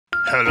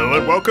Hello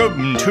and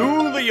welcome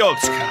to the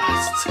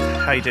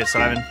Yogscast. How you doing,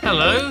 Simon?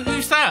 Hello,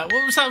 who's that?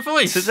 What was that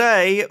voice?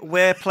 Today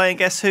we're playing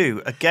Guess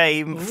Who, a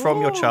game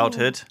from your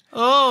childhood.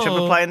 Oh, Do you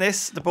remember playing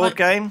this, the board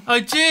game? I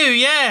do,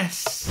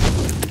 yes.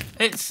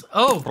 It's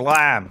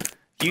Blam.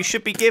 You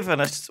should be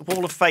given a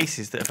wall of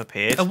faces that have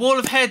appeared. a wall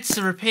of heads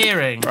are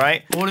appearing,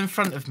 Right. all in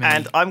front of me,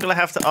 And I'm going to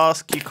have to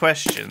ask you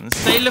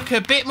questions. they look a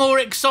bit more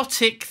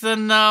exotic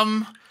than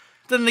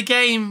the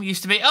game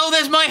used to be. Oh,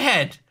 there's my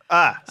head.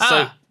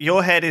 So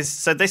your head is...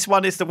 So this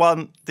one is the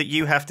one that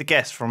you have to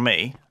guess from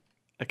me.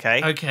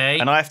 Okay? Okay.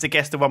 And I have to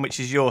guess the one which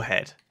is your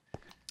head.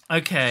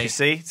 Okay. You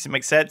see? Does it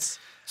make sense?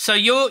 So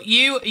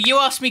you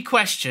ask me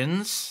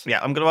questions.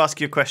 Yeah, I'm going to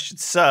ask you a question.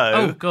 So...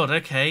 Oh God.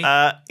 Okay.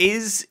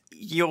 Is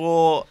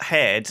your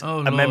head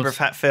a member of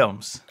Hat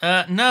Films?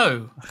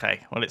 No.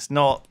 Okay, well, it's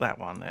not that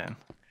one then.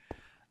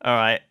 All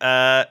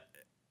right.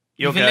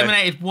 You've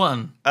eliminated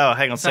one. Oh,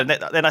 hang on. So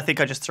then I think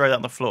I just throw that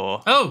on the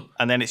floor. Oh.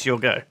 And then it's your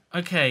go.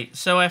 Okay.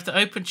 So I have to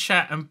open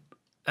chat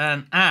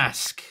and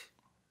ask.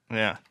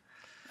 Yeah.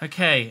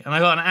 Okay. And I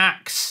got an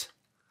axe.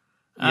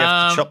 You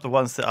have to chop the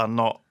ones that are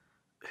not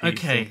who you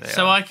think they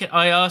so are.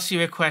 I ask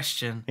you a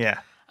question.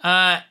 Yeah.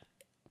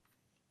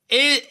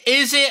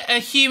 Is it a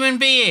human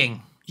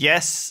being?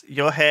 Yes,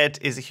 your head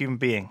is a human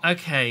being.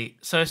 Okay,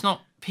 so it's not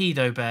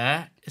pedo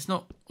bear. It's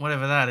not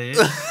whatever that is.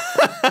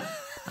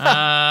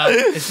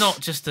 It's not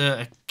just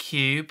a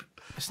cube.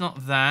 It's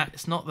not that.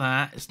 It's not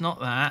that. It's not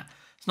that.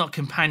 It's not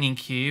companion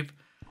cube.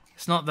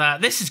 It's not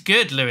that. This is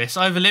good, Lewis.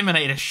 I've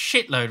eliminated a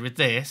shitload with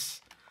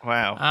this.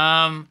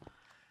 Wow.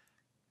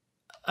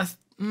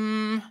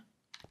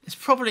 It's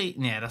probably...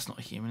 Yeah, that's not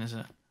a human, is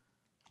it?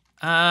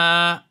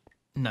 No,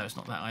 it's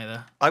not that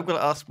either. I'm going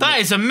to ask... That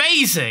is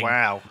amazing!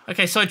 Wow.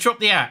 Okay, so I drop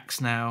the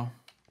axe now.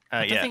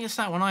 I don't Yeah. think it's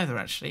that one either,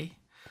 actually.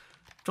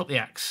 Drop the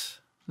axe.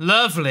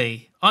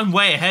 Lovely. I'm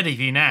way ahead of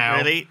you now.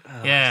 Really?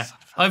 Oh, Yeah.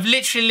 I've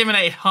literally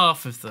eliminated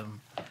half of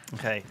them.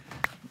 Okay.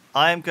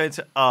 I am going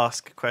to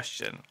ask a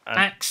question.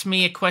 Ask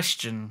me a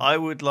question. I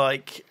would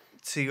like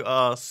to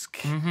ask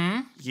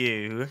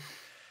you...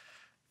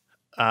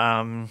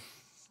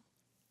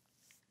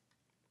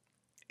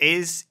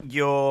 Is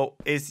your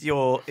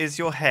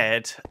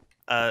head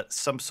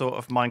some sort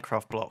of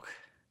Minecraft block?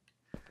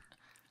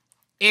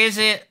 Is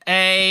it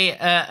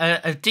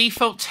a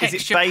default texture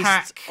Is it based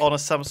pack? on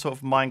some sort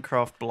of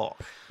Minecraft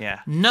block?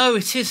 Yeah. No,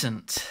 it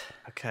isn't.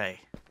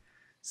 Okay.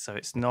 So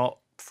it's not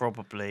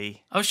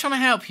probably... I was trying to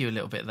help you a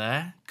little bit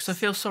there, because I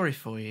feel sorry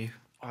for you.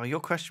 Oh, your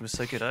question was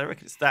so good. I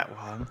reckon it's that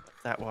one,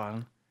 that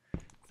one,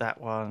 that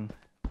one,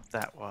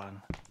 that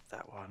one,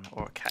 that one,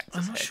 or a cactus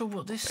I'm not head, sure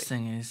what this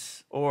thing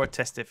is. or a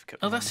testificate.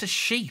 Oh, that's a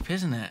sheep,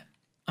 isn't it?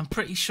 I'm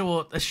pretty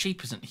sure a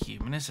sheep isn't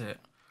human, is it?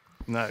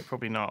 No,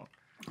 probably not.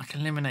 I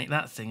can eliminate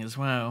that thing as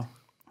well.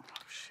 Oh,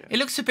 shit. It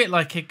looks a bit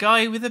like a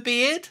guy with a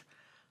beard,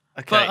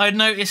 Okay. but I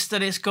noticed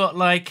that it's got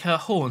like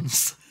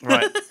horns.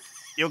 Right.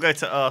 You'll go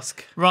to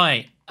ask.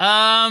 Right.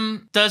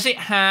 Does it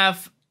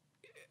have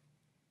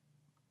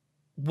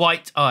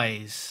white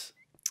eyes?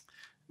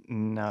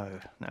 No,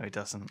 it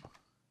doesn't.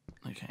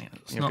 Okay,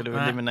 that's You're not going to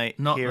that, eliminate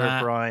not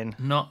Herobrine.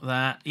 Not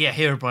that. Yeah,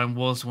 Herobrine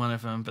was one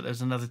of them, but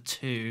there's another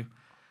two.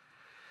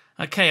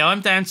 Okay,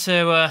 I'm down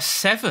to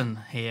 7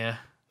 here.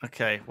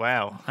 Okay,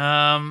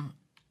 wow.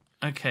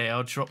 Okay,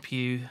 I'll drop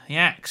you the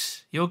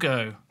axe. You'll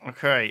go.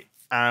 Okay.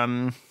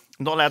 I'm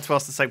not allowed to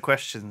ask the same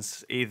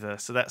questions either,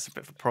 so that's a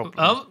bit of a problem.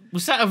 Oh,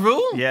 was that a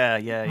rule? Yeah.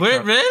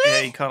 Really?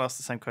 Yeah, you can't ask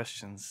the same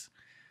questions.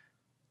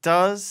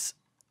 Does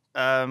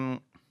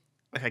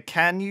okay,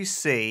 can you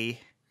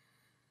see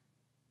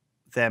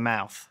their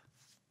mouth?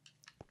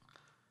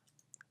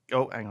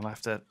 Oh, hang on, I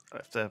have to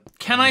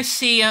Can I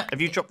see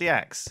Have you dropped the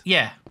axe?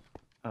 Yeah.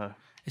 Oh.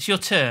 It's your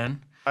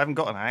turn. I haven't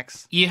got an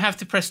axe. You have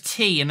to press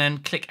T and then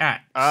click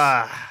axe.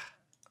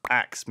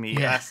 Axe me.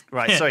 Yeah.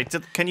 Right, Yeah. sorry.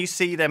 Can you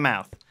see their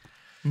mouth?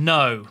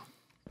 No.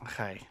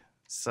 Okay.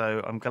 So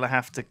I'm going to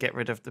have to get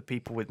rid of the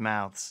people with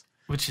mouths.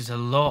 Which is a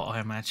lot, I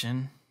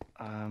imagine.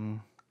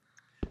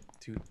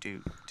 Do.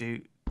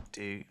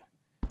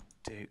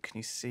 Can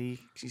you see?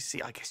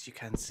 I guess you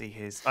can see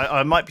his.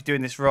 I might be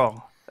doing this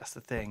wrong. That's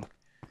the thing.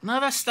 No,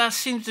 that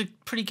seems a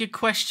pretty good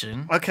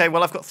question. Okay,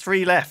 well, I've got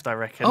 3 left, I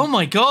reckon. Oh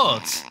my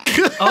god.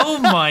 Oh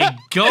my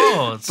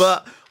god.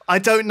 But I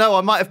don't know.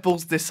 I might have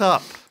ballsed this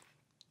up.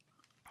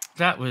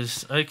 That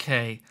was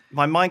okay.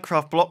 My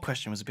Minecraft block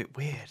question was a bit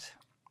weird.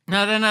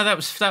 No, that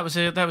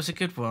was a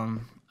good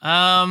one.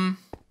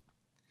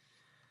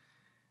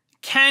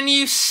 Can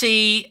you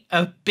see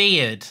a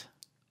beard?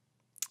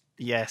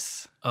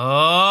 Yes. Oh.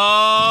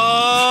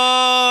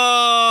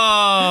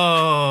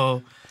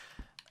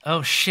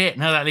 Oh shit!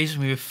 Now that leaves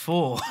me with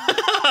 4.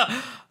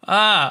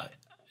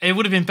 It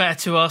would have been better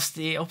to ask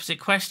the opposite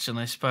question,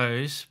 I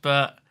suppose.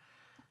 But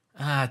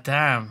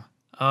damn.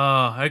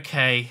 Oh,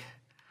 okay.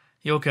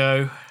 You'll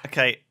go.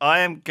 Okay, I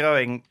am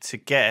going to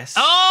guess.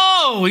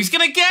 Oh, he's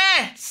gonna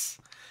guess.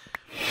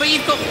 But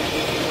you've got.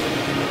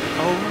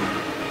 Oh.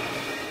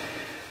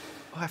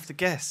 I have to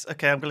guess.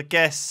 Okay, I'm going to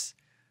guess.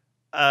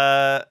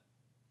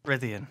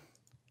 Rithian.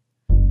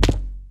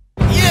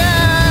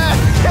 Yeah!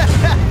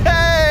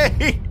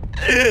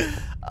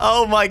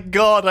 Oh my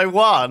god, I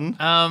won.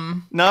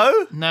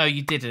 No? No,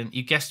 you didn't.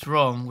 You guessed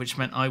wrong, which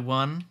meant I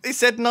won. He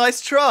said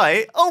nice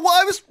try. Oh,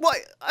 what?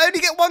 I only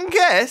get one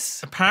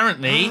guess.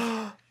 Apparently.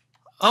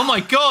 Oh my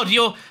god,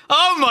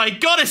 oh my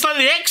god, it's like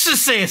The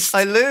Exorcist.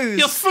 I lose.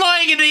 You're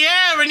flying in the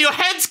air and your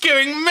head's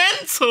going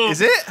mental. Is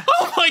it?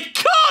 Oh my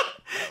god.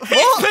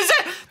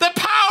 The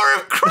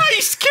power of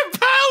Christ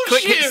compels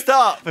Quick you. hit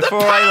start before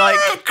the power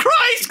I of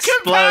Christ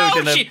explode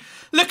compels you.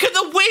 Look at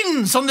the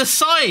wins on the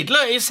side.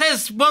 Look, it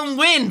says 1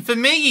 win for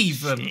me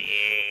even.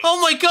 Shit. Oh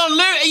my god,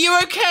 Lewis, are you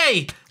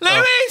okay?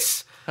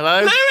 Lewis!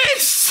 Hello?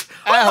 Lewis!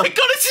 Ow. Oh my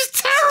god, this is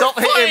terrifying! Stop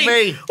hitting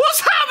me!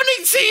 What's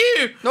happening to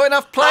you? Not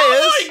enough players!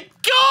 Oh my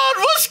god,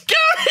 what's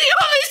going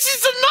on? This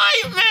is a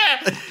nightmare!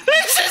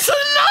 This is a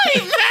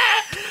nightmare!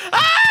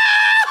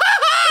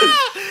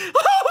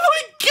 Oh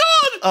my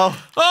god!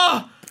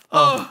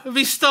 Oh, have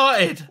we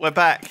started? We're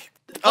back.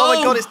 Oh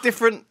my god, it's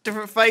different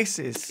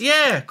faces.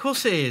 Yeah, of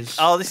course it is.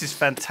 Oh, this is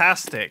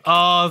fantastic.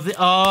 There's some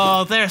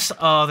really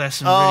cool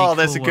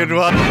there's a good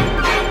ones. one.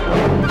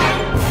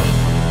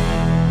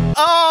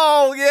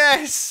 Oh,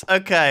 yes.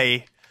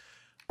 Okay.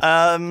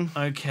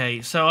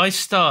 Okay, so I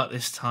start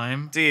this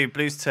time. Do you?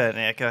 Blue's turn.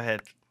 Yeah, go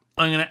ahead.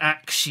 I'm going to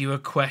ask you a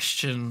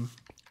question.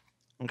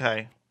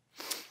 Okay.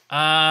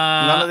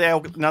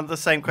 None of the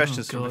same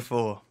questions from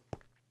before.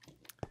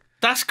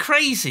 That's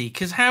crazy,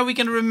 because how are we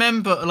going to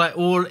remember, like,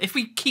 all... If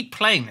we keep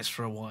playing this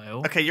for a while...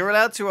 Okay, you're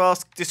allowed to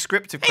ask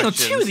descriptive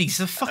questions. Hang on, 2 of these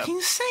are fucking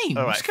the same.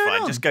 All right, What's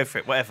going on? Just go for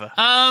it, whatever.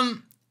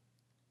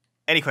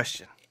 Any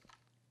question?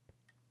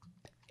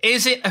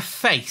 Is it a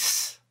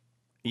face?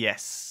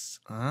 Yes.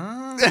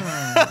 Okay,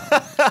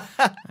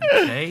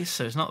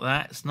 so it's not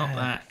that, it's not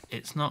that,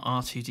 it's not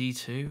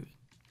R2-D2,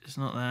 it's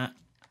not that.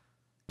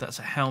 That's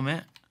a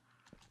helmet.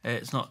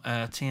 It's not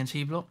a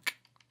TNT block.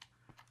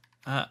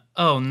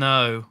 Oh,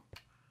 no.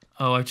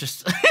 Oh, I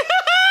just...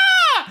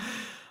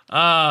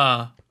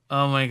 oh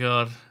my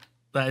god.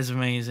 That is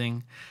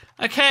amazing.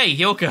 Okay,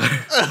 your go.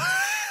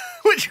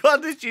 Which one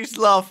did you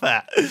laugh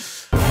at?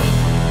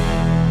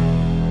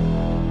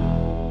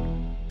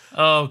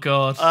 Oh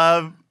god.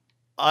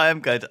 I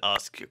am going to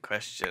ask you a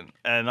question,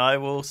 and I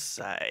will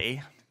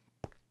say...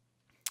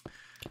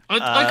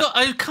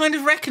 I kind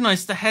of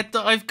recognise the head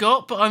that I've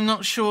got, but I'm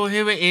not sure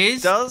who it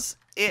is. Does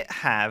it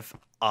have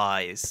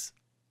eyes?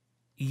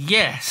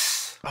 Yes.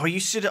 Oh, I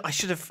should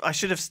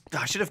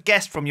have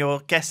guessed from your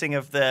guessing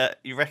of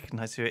you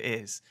recognise who it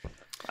is.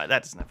 Right,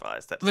 that doesn't have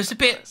eyes. That was a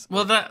bit eyes.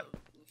 Well. That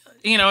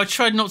I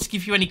tried not to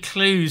give you any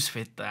clues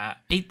with that.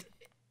 It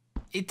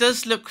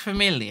does look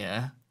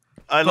familiar.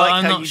 I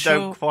like how you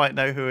don't quite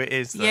know who it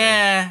is, though.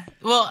 Yeah.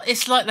 Well,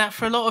 it's like that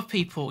for a lot of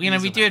people.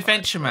 We do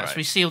adventure maps. Right.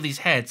 We see all these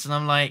heads, and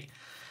I'm like,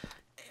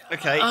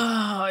 okay,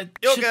 I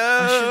go. should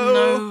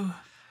know.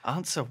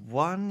 Answer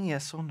one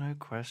yes or no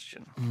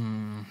question.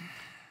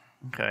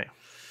 Okay.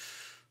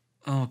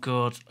 Oh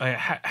god,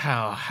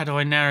 how do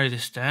I narrow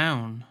this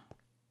down?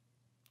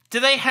 Do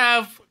they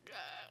have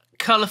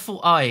colourful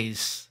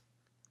eyes?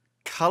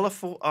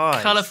 Colourful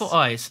eyes. Colourful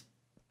eyes.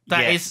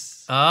 That yes.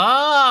 is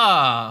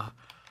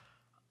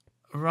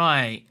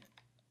right.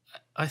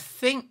 I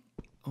think.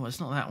 Oh, it's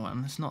not that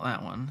one. It's not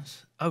that one.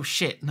 Oh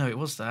shit! No, it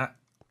was that.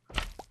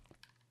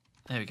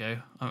 There we go.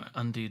 I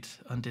undid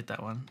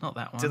that one. Not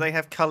that one. Do they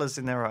have colours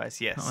in their eyes?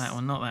 Yes. Not that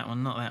one. Not that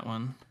one. Not that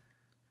one.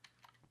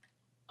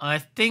 I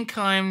think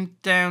I'm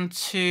down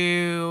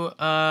to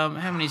how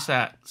many is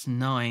that? It's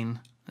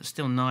 9. There's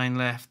still 9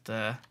 left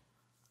there.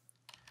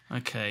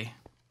 Okay.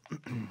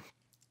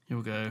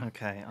 You'll go.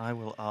 Okay, I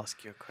will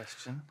ask you a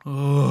question.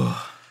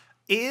 Oh.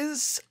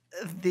 Is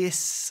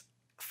this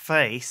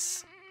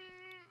face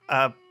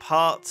a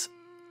part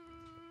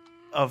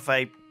of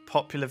a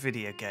popular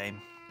video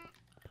game?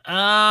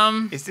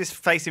 Is this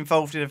face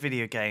involved in a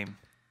video game?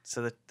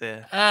 So that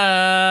the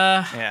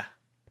yeah.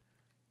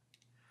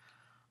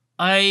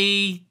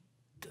 I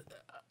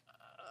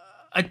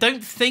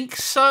don't think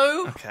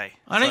so. Okay.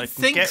 I don't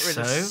think so. Get rid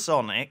of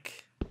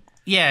Sonic.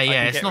 Yeah, I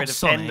can it's get not rid of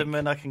Sonic.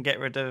 Enderman. I can get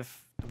rid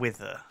of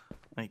Wither.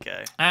 There you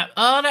go.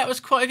 That was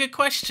quite a good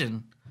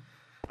question.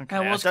 Okay.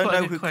 I don't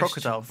know who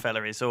Crocodile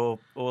Fella is, or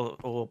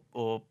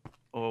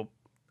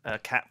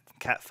cat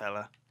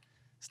fella.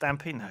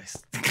 Stampede? No.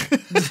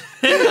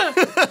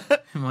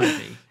 It might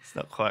be. It's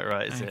not quite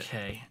right, is it?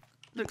 Okay.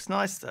 Looks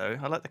nice though.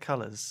 I like the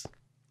colours.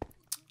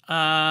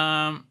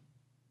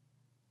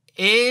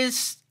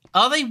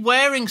 Are they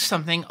wearing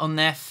something on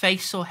their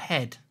face or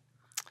head?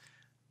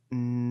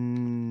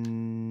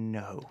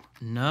 No.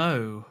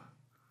 No.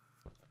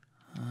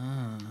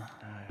 No.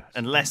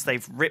 Unless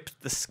they've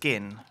ripped the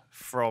skin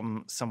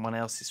from someone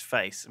else's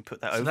face and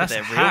put that over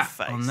their real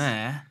face. On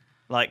there.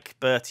 Like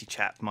Bertie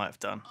chap might have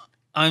done.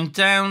 I'm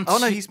down to... Oh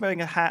no, he's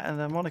wearing a hat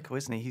and a monocle,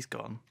 isn't he? He's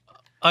gone.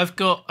 I've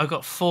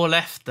got 4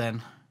 left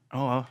then.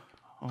 Oh,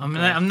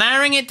 I'm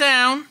narrowing it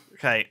down.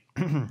 Okay.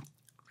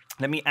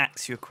 Let me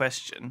ask you a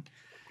question.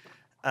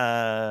 Do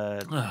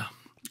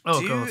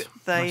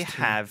they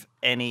have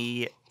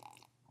any...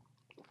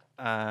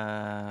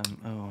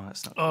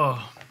 that's not...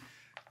 Oh.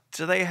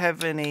 Do they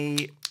have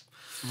any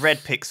red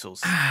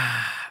pixels?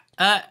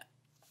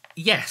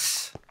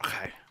 Yes.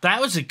 Okay.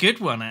 That was a good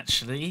one,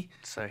 actually.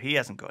 So he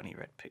hasn't got any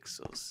red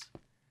pixels.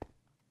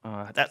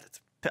 I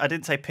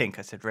didn't say pink.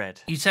 I said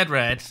red. You said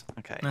red.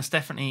 Okay. That's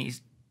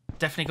he's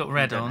definitely got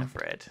red on. Have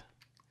red.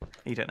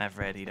 You don't have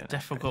red. You don't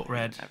definitely have red. got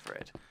red. You don't have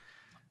red.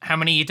 How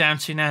many are you down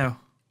to now?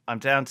 I'm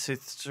down to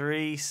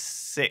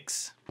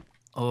 3-6.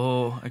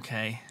 Oh,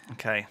 okay.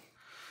 Okay.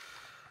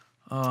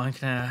 Oh, I'm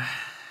gonna.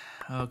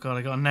 Oh god,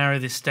 I gotta narrow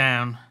this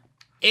down.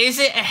 Is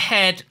it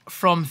ahead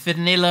from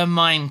vanilla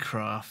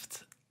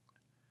Minecraft?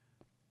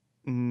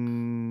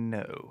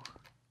 No.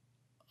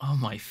 Oh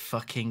my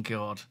fucking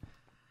god.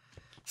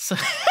 So,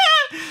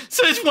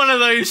 so it's one of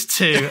those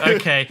two.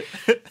 Okay,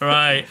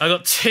 right. I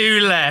got 2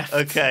 left.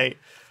 Okay.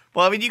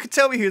 Well, I mean, you can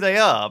tell me who they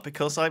are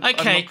because I'm not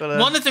gonna...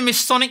 One of them is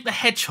Sonic the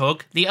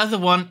Hedgehog. The other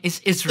one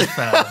is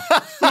Israfel.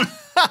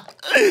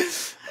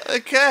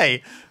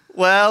 Okay.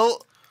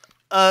 Well,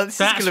 this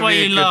That's is going why to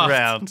be a you good laughed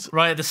round.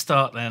 right at the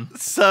start then.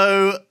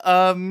 So,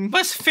 Well,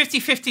 it's a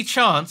 50-50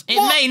 chance.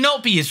 It may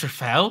not be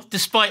Israfel,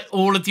 despite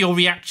all of your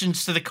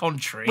reactions to the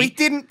contrary. we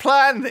didn't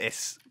plan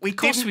this. Of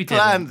course we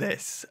plan didn't.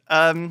 this.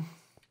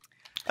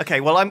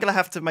 Okay, well, I'm going to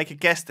have to make a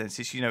guess then,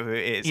 since you know who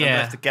it is. I'm going to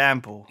have to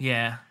gamble.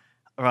 Yeah.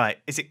 All right.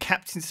 Is it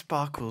Captain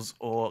Sparkles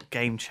or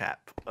Game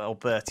Chap or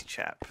Bertie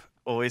Chap?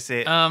 Or is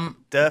it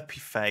Derpy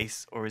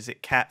Face? Or is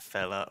it Cat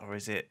Fella? Or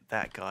is it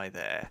that guy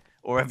there?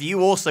 Or have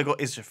you also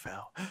got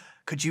Israfel?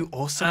 Could you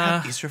also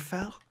have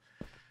Israfel?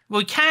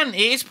 Well, we can.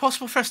 It is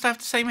possible for us to have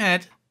the same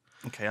head.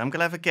 Okay, I'm going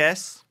to have a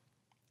guess.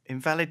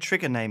 Invalid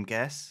trigger name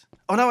guess.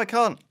 Oh, no, I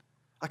can't.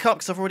 I can't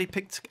because I've already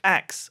picked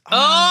Axe.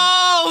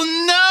 Oh,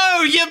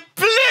 no! You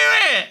blew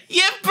it!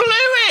 You blew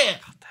it!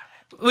 God damn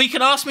it. Well, you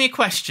can ask me a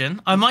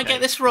question. I might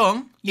get this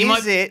wrong.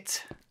 Is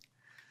it...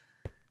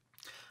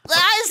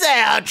 Is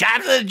there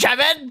Captain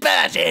Chapman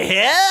Bertie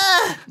here?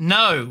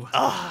 No.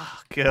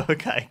 Oh, good.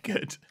 Okay,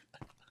 good.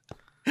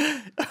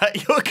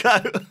 Right, you'll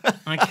go.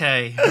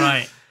 Okay,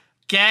 right.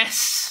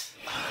 Guess.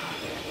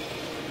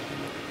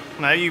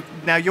 Now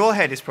your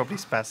head is probably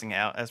spazzing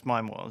out as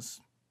mine was.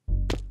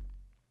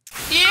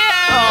 Yeah!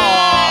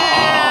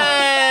 Oh!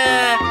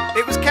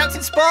 It was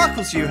Captain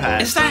Sparkles you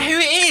had. Is that who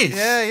it is?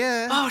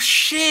 Yeah. Oh,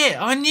 shit.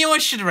 I knew I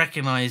should have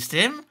recognised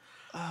him.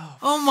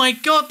 Oh, my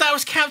God. That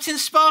was Captain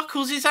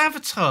Sparkles' his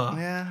avatar.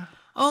 Yeah.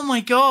 Oh,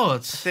 my God.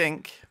 I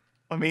think.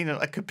 I mean,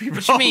 I could be wrong.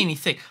 What do you mean you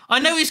think? I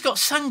know he's got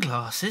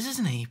sunglasses,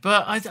 isn't he?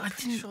 But I I'm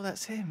didn't... sure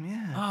that's him,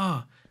 yeah.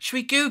 Oh, should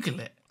we Google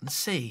it and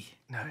see?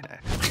 No.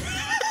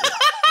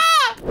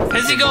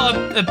 Has he got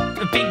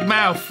a big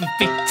mouth with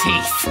big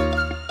teeth?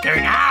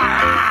 Going,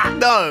 ah!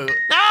 No.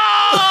 No!